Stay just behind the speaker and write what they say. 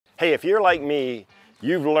Hey, if you're like me,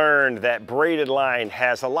 you've learned that braided line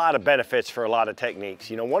has a lot of benefits for a lot of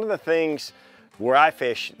techniques. You know, one of the things where I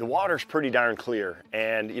fish, the water's pretty darn clear.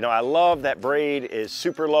 And you know, I love that braid is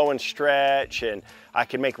super low in stretch and I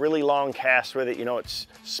can make really long casts with it. You know, it's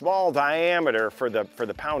small diameter for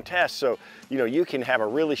the pound test. So, you know, you can have a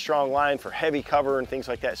really strong line for heavy cover and things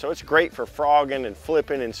like that. So it's great for frogging and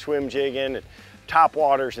flipping and swim jigging and top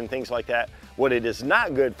waters and things like that. What it is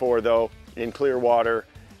not good for though, in clear water,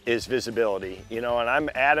 is visibility, you know, and I'm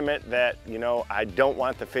adamant that, you know, I don't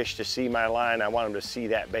want the fish to see my line. I want them to see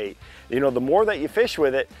that bait. You know, the more that you fish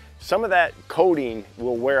with it, some of that coating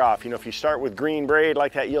will wear off. You know, if you start with green braid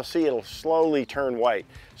like that, you'll see it'll slowly turn white.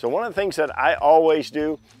 So one of the things that I always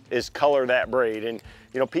do is color that braid. And,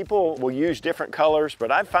 you know, people will use different colors,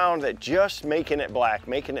 but I've found that just making it black,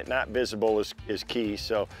 making it not visible is key.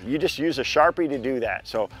 So you just use a Sharpie to do that.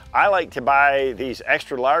 So I like to buy these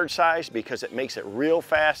extra large size because it makes it real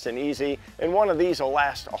fast and easy. And one of these will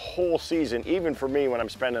last a whole season, even for me when I'm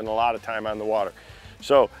spending a lot of time on the water.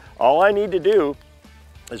 So all I need to do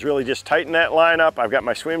is really just tighten that line up. I've got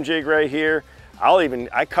my swim jig right here.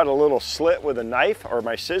 I cut a little slit with a knife or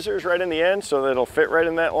my scissors right in the end so that it'll fit right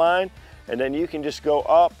in that line. And then you can just go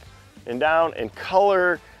up and down and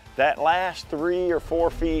color that last 3 or 4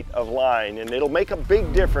 feet of line, and it'll make a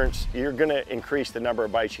big difference. You're gonna increase the number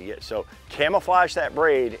of bites you get. So camouflage that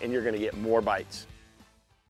braid and you're gonna get more bites.